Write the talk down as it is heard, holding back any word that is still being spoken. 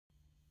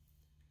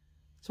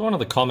So one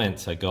of the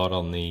comments I got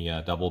on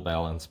the double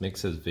balance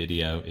mixers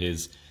video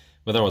is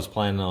whether I was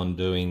planning on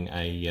doing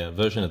a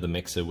version of the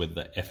mixer with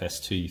the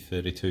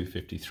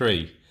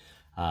FST3253,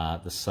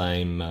 the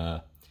same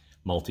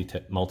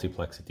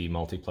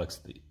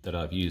multiplexity that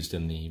I've used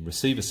in the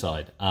receiver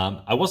side.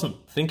 I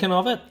wasn't thinking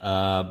of it,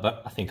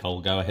 but I think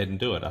I'll go ahead and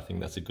do it. I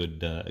think that's a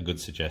good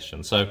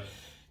suggestion. So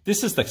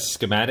this is the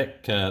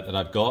schematic that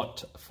I've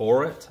got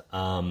for it.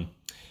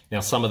 Now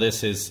some of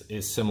this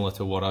is similar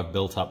to what I've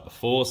built up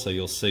before, so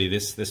you'll see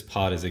this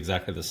part is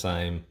exactly the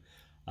same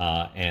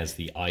as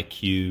the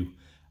IQ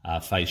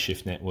phase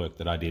shift network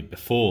that I did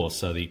before.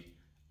 So the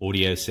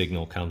audio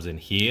signal comes in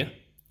here,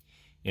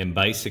 and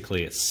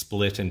basically it's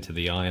split into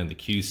the I and the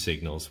Q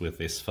signals with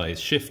this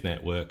phase shift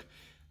network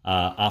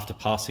after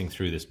passing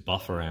through this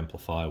buffer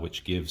amplifier,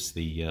 which gives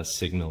the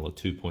signal a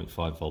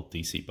 2.5 volt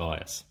DC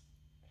bias.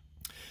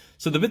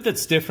 So the bit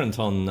that's different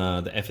on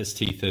the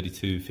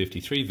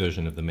FST3253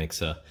 version of the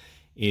mixer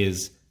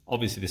is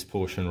obviously this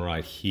portion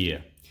right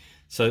here.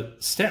 So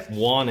step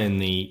one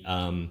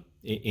in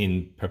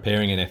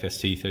preparing an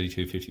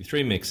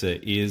FST3253 mixer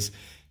is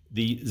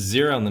the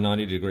 0 and the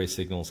 90 degree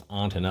signals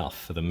aren't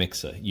enough for the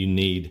mixer. You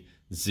need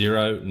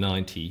 0,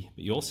 90,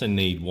 but you also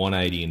need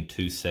 180 and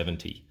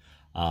 270.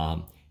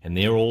 And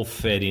they're all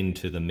fed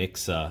into the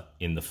mixer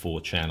in the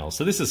 4 channels.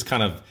 So this is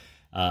kind of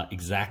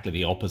exactly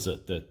the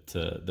opposite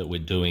that we're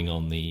doing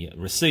on the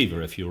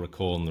receiver. If you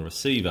recall, on the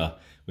receiver,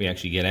 we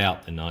actually get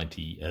out the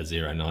 90,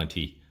 0,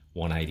 90,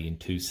 180 and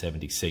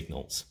 270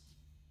 signals.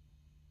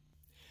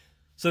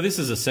 So this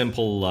is a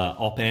simple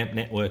op-amp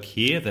network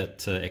here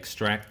that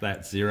extract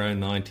that 0,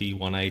 90,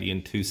 180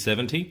 and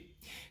 270.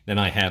 Then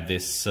I have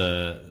this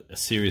a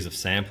series of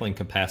sampling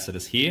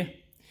capacitors here,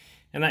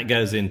 and that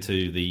goes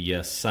into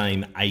the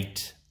same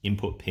 8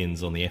 input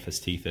pins on the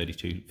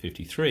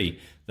FST3253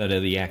 that are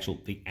the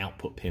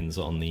output pins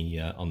on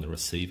the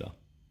receiver.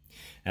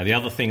 Now the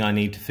other thing I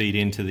need to feed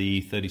into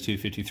the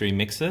 3253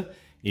 mixer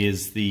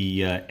is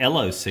the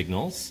Ello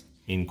signals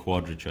in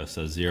quadrature,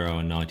 so 0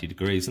 and 90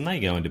 degrees, and they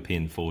go into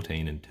pin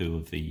 14 and 2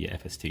 of the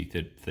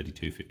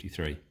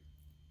FST3253.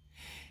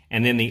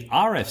 And then the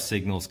RF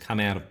signals come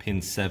out of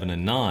pins 7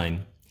 and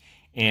 9,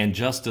 and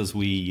just as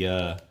we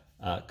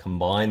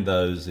combine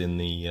those in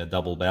the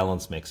double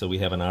balance mixer, we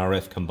have an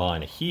RF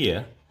combiner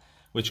here,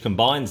 which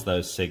combines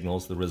those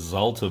signals, the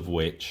result of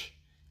which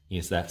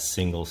is that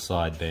single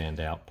sideband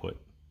output.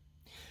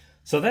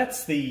 So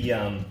that's the,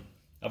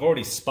 I've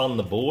already spun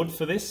the board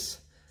for this.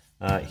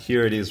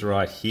 Here it is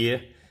right here.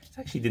 It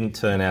actually didn't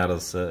turn out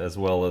as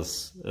well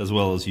as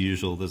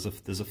usual. There's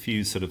a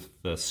few sort of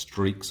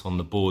streaks on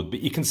the board, but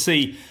you can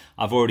see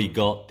I've already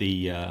got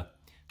the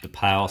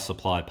power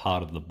supply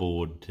part of the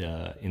board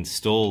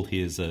installed.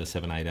 Here's a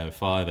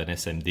 7805, an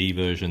SMD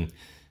version.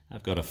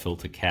 I've got a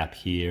filter cap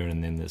here,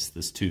 and then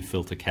there's 2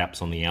 filter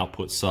caps on the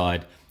output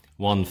side.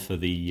 One for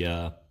the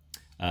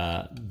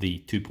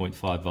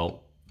 2.5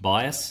 volt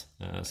bias.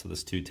 So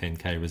there's 2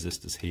 10K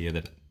resistors here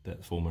that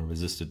form a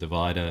resistor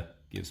divider,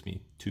 gives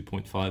me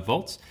 2.5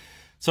 volts.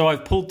 So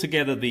I've pulled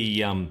together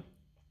the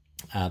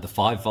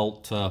 5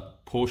 volt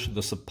portion,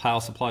 the power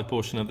supply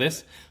portion of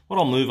this. What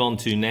I'll move on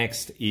to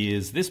next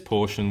is this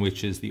portion,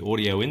 which is the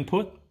audio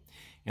input,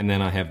 and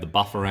then I have the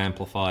buffer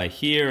amplifier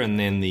here, and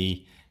then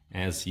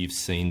as you've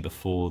seen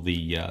before,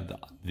 the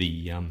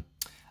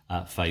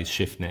phase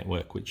shift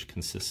network, which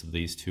consists of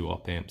these 2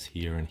 op amps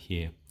here and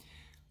here.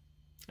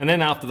 And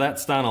then after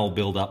that's done, I'll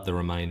build up the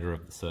remainder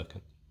of the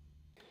circuit.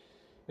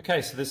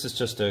 Okay, so this is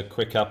just a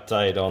quick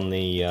update on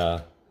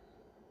the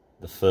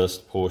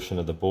first portion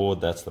of the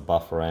board. That's the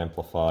buffer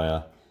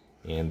amplifier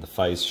and the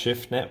phase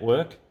shift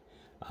network.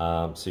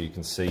 So you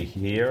can see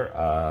here,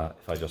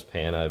 if I just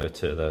pan over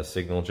to the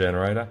signal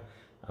generator,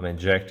 I'm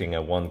injecting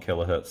a 1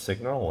 kilohertz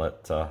signal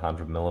at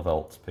 100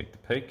 millivolts peak to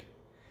peak.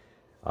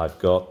 I've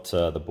got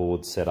the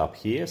board set up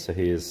here, so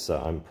here's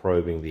I'm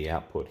probing the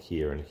output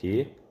here and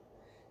here,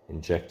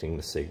 injecting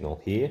the signal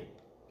here.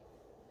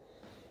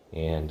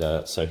 And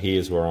so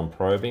here's where I'm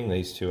probing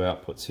these 2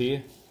 outputs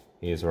here.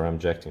 Here's where I'm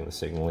injecting the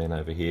signal in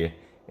over here.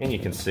 And you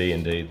can see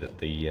indeed that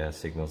the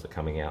signals are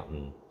coming out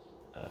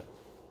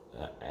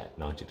at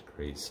 90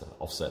 degrees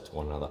offset to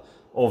one another,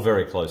 or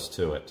very close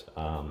to it.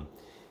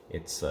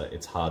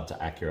 It's hard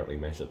to accurately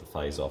measure the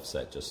phase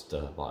offset just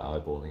by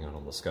eyeballing it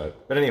on the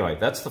scope. But anyway,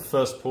 that's the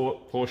first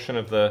portion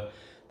of the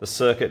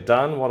circuit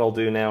done. What I'll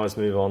do now is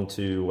move on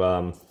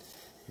to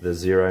the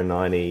 0,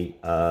 90,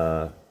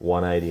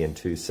 180 and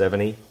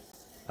 270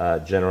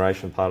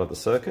 generation part of the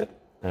circuit.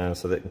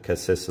 So that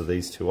consists of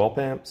these 2 op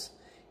amps.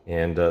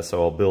 And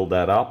so I'll build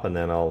that up, and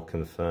then I'll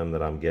confirm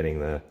that I'm getting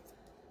the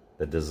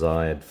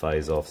desired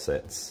phase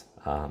offsets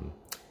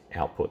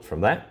output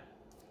from that,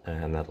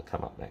 and that'll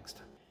come up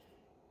next.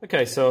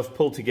 Okay, so I've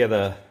pulled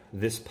together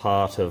this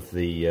part of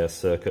the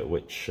circuit,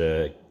 which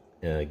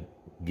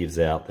gives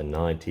out the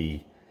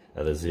 90,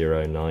 the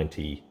 0,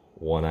 90,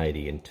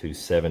 180 and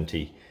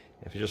 270.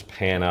 If you just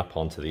pan up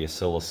onto the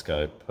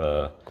oscilloscope,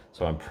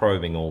 so I'm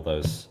probing all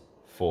those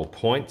 4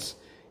 points,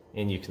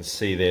 and you can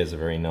see there's a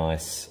very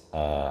nice,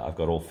 I've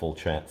got all 4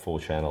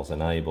 channels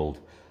enabled,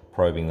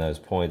 probing those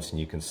points, and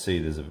you can see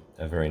there's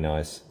a very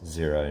nice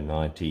 0,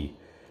 90,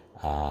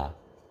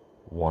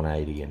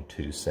 180 and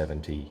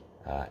 270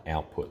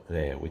 output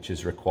there, which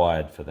is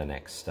required for the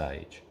next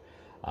stage.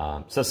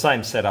 So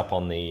same setup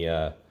on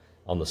the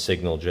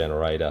signal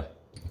generator,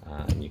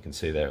 and you can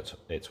see there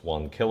it's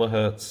 1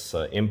 kilohertz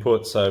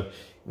input. So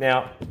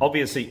now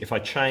obviously if I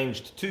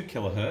changed to 2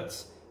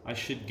 kilohertz, I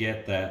should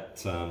get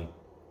that,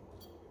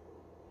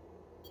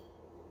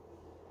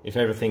 if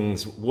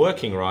everything's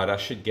working right, I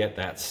should get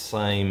that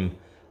same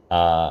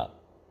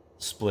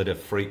split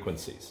of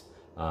frequencies.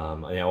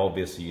 Now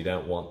obviously you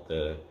don't want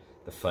the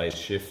phase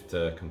shift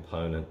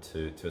component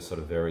to sort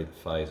of vary the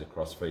phase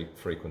across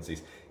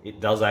frequencies. It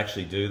does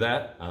actually do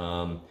that,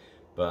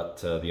 but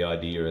the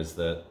idea is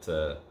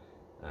that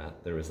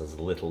there is as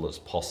little as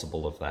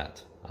possible of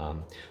that.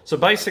 So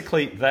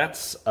basically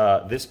that's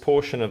this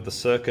portion of the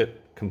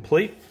circuit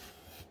complete.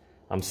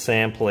 I'm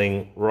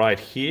sampling right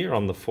here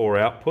on the 4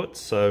 outputs,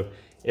 so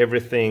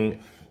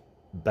everything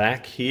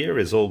back here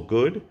is all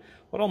good.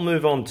 What I'll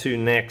move on to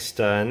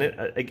next, and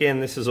again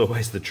this is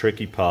always the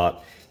tricky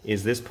part,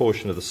 is this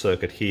portion of the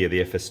circuit here, the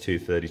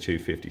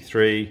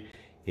FST3253.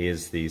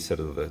 Here's the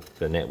sort of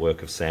the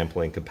network of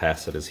sampling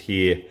capacitors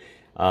here.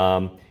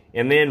 And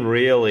then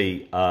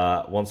really,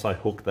 once I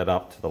hook that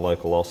up to the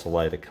local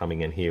oscillator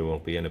coming in here, we'll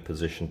be in a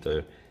position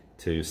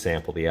to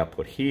sample the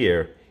output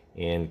here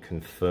and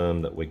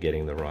confirm that we're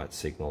getting the right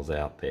signals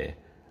out there.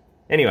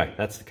 Anyway,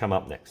 that's to come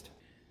up next.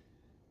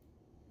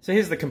 So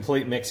here's the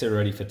complete mixer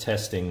ready for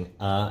testing.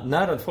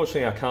 Note,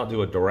 unfortunately, I can't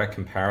do a direct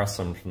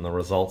comparison from the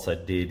results I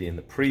did in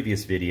the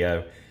previous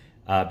video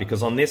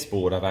because on this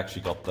board I've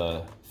actually got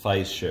the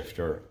phase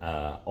shifter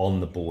on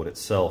the board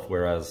itself,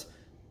 whereas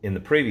in the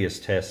previous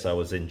tests I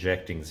was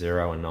injecting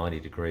 0 and 90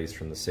 degrees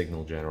from the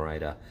signal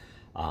generator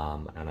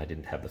and I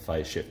didn't have the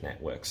phase shift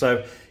network.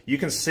 So you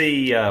can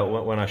see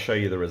when I show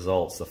you the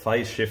results, the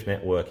phase shift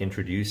network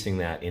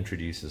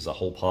introduces a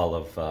whole pile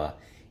of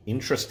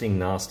interesting,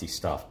 nasty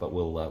stuff, but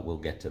we'll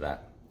get to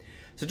that.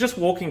 So just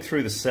walking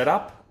through the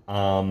setup,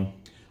 I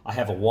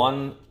have a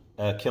 1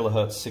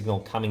 kilohertz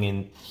signal coming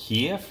in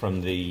here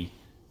from the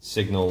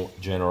signal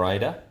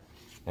generator,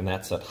 and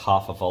that's at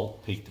 0.5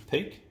 volt peak to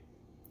peak.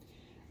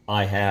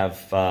 I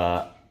have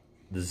the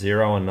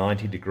 0 and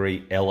 90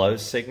 degree Ello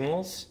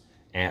signals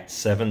at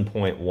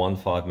 7.15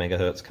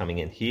 megahertz coming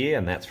in here,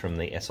 and that's from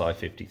the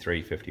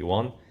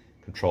SI5351,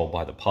 controlled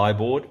by the Pi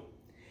board.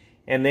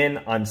 And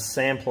then I'm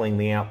sampling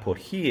the output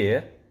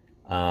here,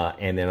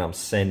 and then I'm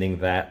sending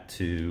that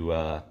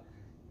to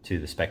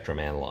the spectrum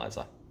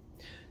analyzer.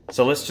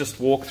 So let's just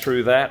walk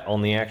through that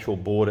on the actual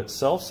board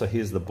itself. So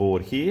here's the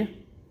board here.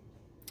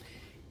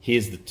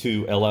 Here's the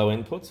 2 Ello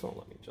inputs. Well,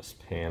 let me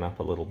just pan up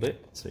a little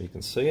bit so you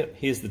can see it.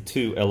 Here's the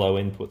 2 Ello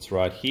inputs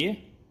right here,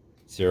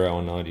 0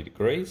 and 90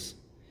 degrees.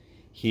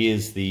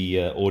 Here's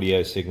the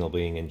audio signal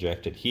being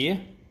injected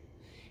here.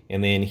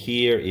 And then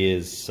here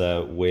is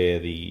where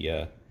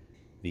the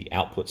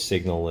output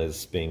signal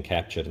is being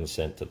captured and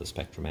sent to the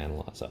spectrum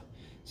analyzer.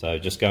 So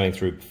just going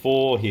through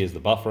before, here's the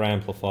buffer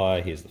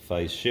amplifier, here's the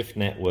phase shift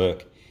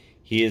network,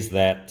 here's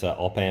that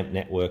op-amp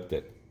network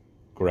that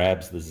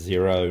grabs the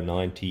 0,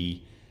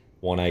 90,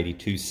 180,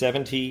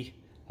 270.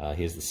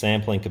 Here's the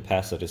sampling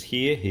capacitors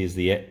here, here's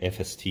the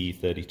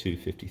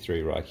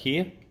FST3253 right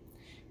here,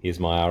 here's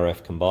my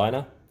RF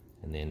combiner,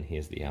 and then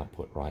here's the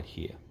output right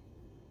here.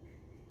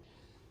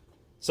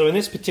 So in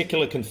this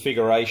particular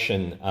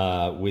configuration,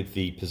 with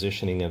the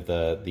positioning of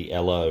the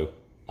Ello,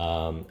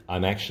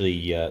 I'm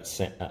actually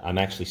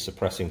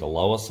suppressing the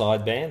lower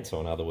sideband. So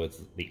in other words,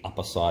 the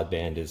upper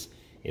sideband is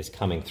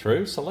coming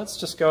through. So let's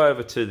just go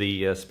over to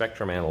the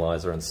spectrum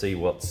analyzer and see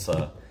what's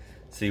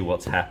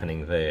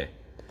happening there.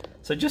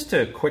 So just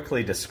to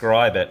quickly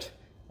describe it,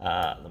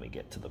 let me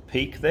get to the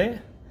peak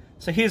there.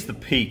 So here's the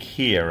peak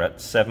here at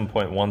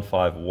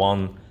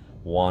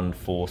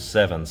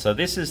 7.151147. So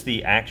this is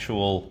the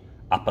actual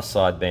upper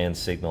sideband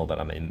signal that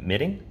I'm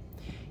emitting.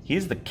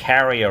 Here's the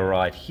carrier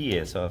right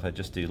here. So if I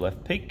just do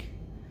left peak,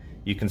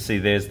 you can see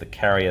there's the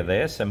carrier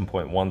there,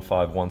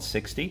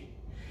 7.15160.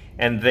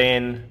 And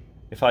then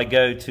if I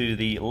go to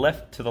the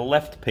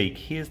left peak,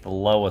 here's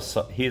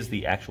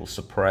the actual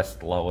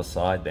suppressed lower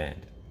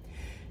sideband.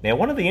 Now,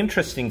 one of the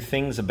interesting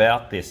things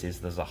about this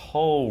is there's a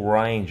whole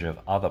range of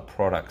other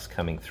products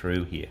coming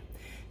through here.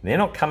 And they're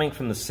not coming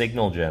from the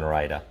signal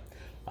generator.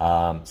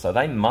 So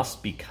they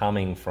must be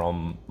coming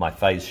from my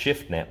phase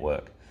shift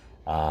network.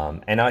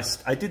 And I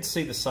did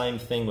see the same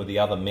thing with the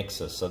other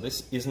mixers. So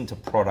this isn't a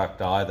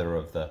product either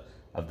of the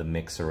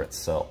mixer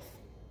itself.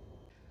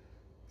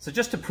 So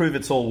just to prove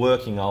it's all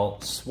working,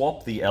 I'll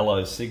swap the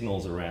Ello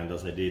signals around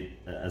as I did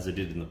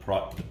in the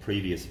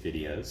previous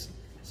videos.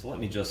 So let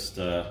me just,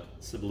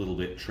 it's a little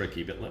bit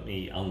tricky, but let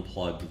me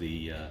unplug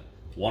the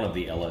one of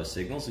the Ello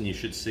signals, and you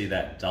should see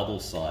that double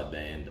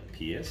sideband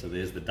appear. So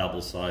there's the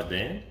double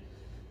sideband.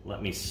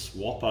 Let me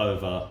swap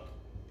over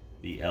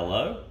the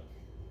Ello.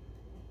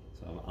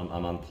 So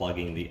I'm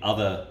unplugging the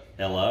other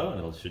Ello,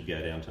 and it should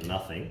go down to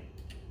nothing.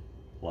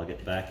 Plug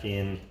it back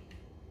in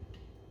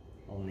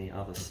on the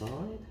other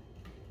side.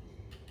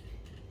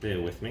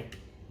 Bear with me.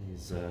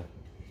 These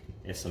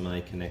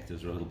SMA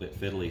connectors are a little bit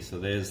fiddly. So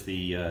there's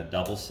the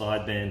double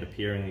sideband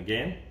appearing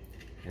again,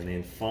 and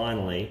then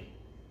finally,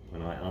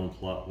 when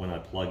I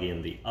plug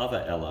in the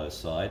other Ello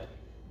side,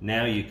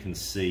 now you can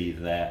see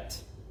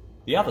that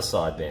the other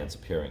sideband's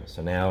appearing.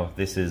 So now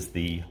this is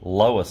the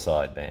lower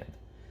sideband.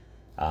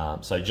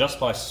 So just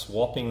by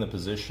swapping the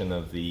position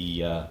of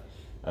the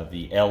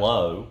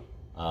Ello,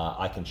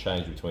 I can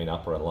change between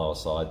upper and lower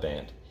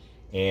sideband.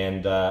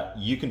 And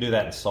you can do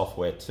that in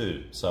software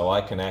too. So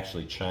I can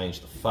actually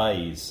change the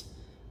phase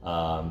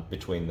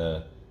between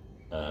the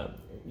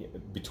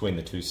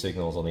two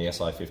signals on the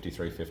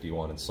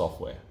SI5351 in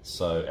software.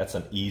 So that's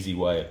an easy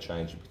way of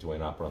changing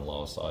between upper and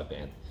lower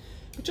sideband.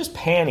 But just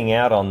panning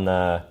out on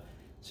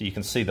so you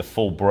can see the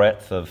full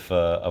breadth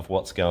of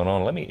what's going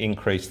on. Let me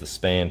increase the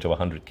span to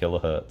 100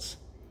 kilohertz.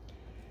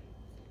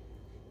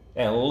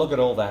 And look at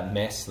all that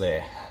mess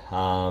there.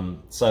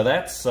 So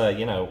that's,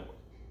 you know,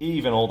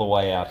 even all the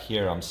way out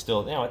here, I'm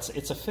still, you know,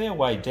 it's a fair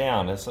way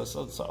down. It's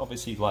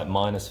obviously like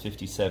minus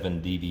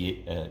 57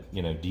 dB,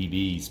 you know,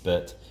 dBs,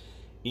 but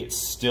it's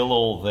still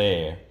all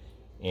there.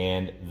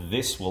 And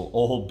this will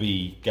all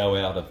go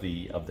out of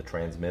the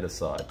transmitter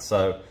side.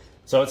 So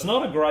it's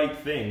not a great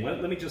thing.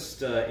 Let me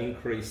just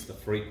increase the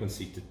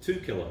frequency to 2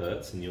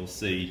 kilohertz, and you'll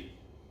see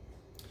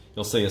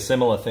a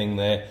similar thing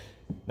there.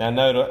 Now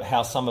note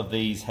how some of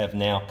these have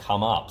now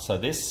come up. So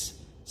this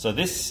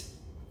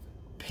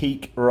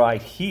peak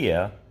right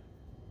here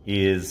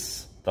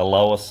is the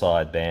lower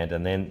sideband,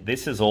 and then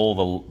this is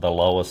all the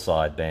lower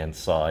sideband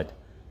side,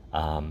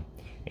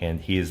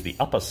 and here's the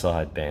upper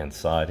sideband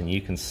side, and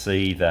you can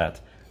see that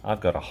I've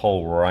got a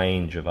whole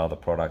range of other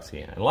products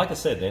here. And like I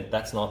said,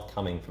 that's not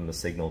coming from the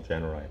signal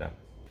generator.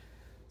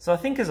 So I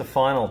think as a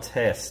final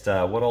test,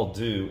 what I'll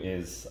do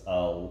is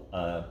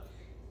I'll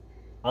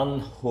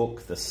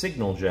unhook the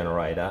signal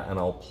generator, and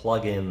I'll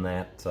plug in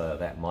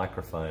that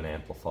microphone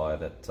amplifier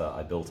that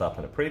I built up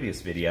in a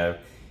previous video,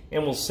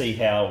 and we'll see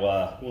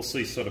how we'll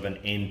see sort of an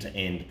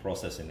end-to-end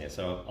process in there.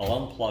 So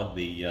I'll unplug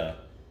the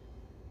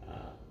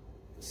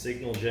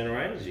signal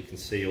generator. As you can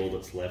see, all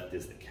that's left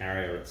is the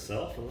carrier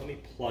itself, and let me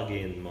plug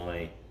in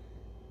my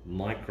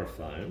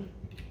microphone.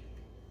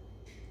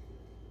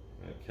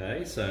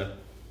 Okay, so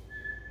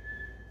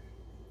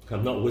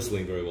I'm not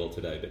whistling very well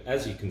today, but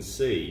as you can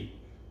see,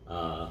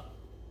 there,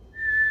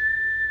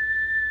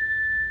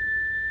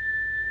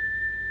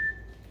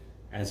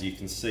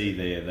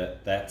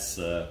 that's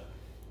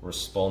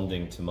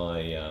responding to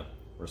my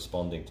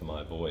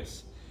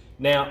voice.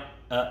 Now,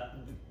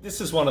 this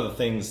is one of the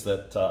things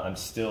that I'm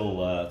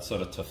still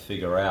sort of to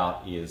figure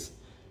out is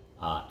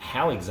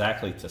how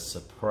exactly to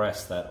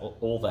suppress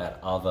all that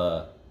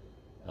other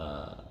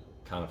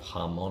kind of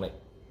harmonic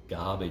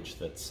garbage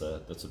that's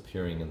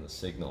appearing in the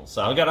signal.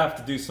 So I'm going to have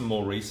to do some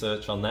more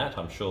research on that.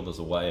 I'm sure there's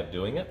a way of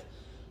doing it.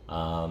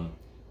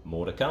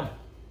 More to come.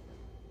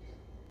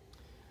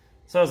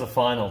 So as a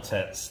final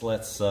test,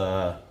 let's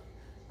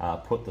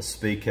put the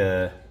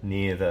speaker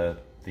near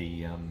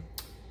the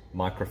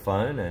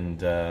microphone,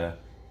 and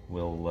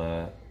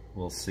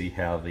we'll see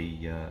how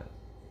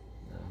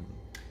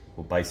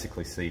we'll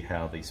basically see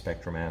how the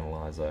spectrum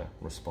analyzer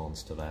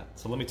responds to that.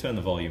 So let me turn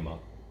the volume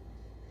up.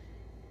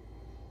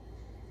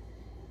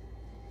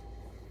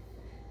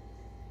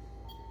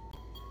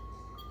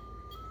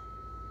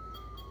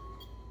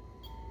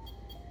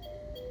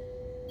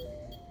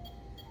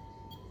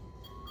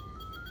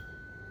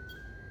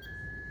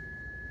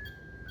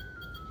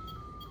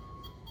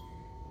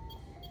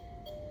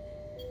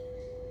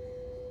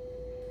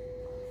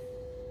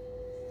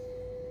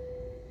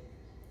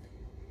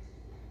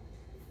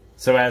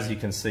 So as you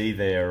can see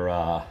there,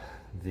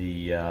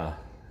 the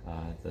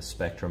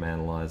spectrum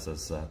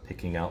analyzer's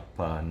picking up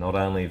not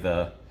only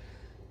the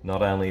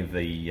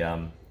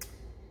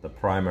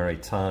primary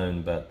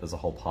tone, but there's a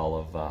whole pile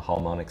of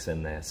harmonics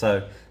in there.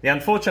 So the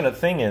unfortunate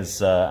thing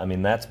is, I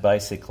mean, that's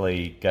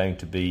basically going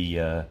to be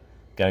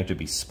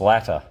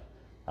splatter,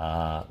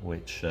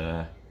 which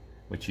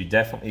you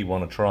definitely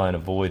want to try and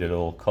avoid at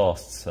all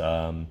costs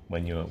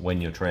when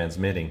you're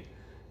transmitting.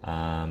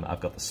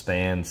 I've got the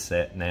span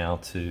set now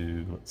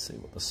to, let's see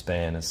what the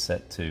span is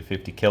set to,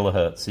 50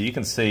 kilohertz. So you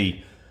can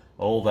see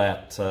all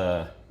that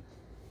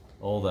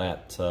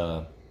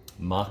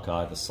muck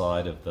either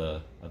side of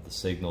the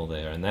signal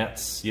there, and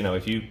that's, you know,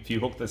 if you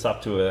hook this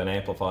up to an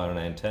amplifier and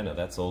antenna,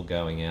 that's all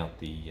going out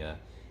the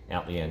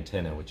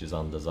antenna, which is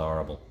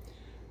undesirable.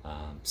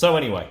 So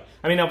anyway,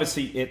 I mean,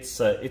 obviously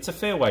it's a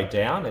fair way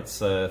down. It's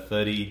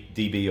 30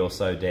 dB or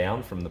so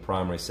down from the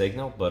primary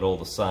signal, but all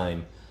the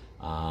same,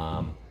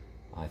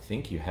 I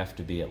think you have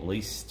to be at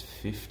least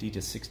 50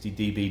 to 60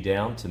 dB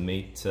down to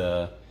meet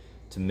the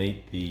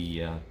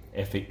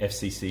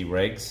FCC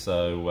regs.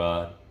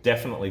 So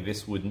definitely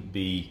this wouldn't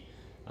be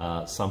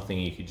something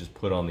you could just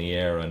put on the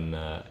air and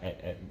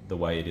the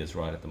way it is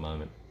right at the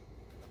moment.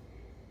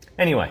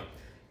 Anyway,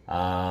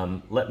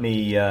 let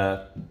me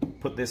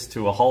put this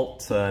to a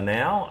halt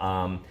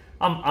now.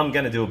 I'm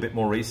going to do a bit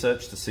more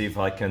research to see if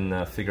I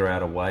can figure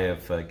out a way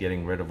of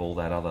getting rid of all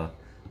that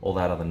all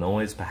that other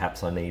noise.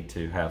 Perhaps I need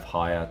to have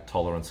higher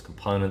tolerance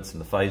components in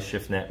the phase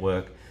shift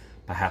network.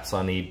 Perhaps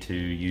I need to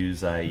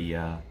use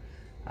a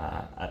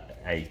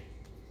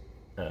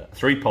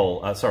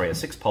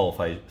 6-pole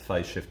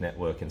phase shift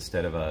network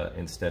instead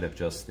of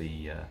just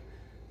the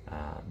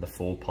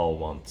 4-pole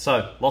one.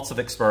 So lots of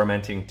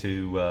experimenting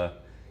to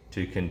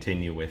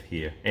continue with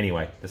here.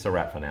 Anyway, that's a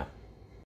wrap for now.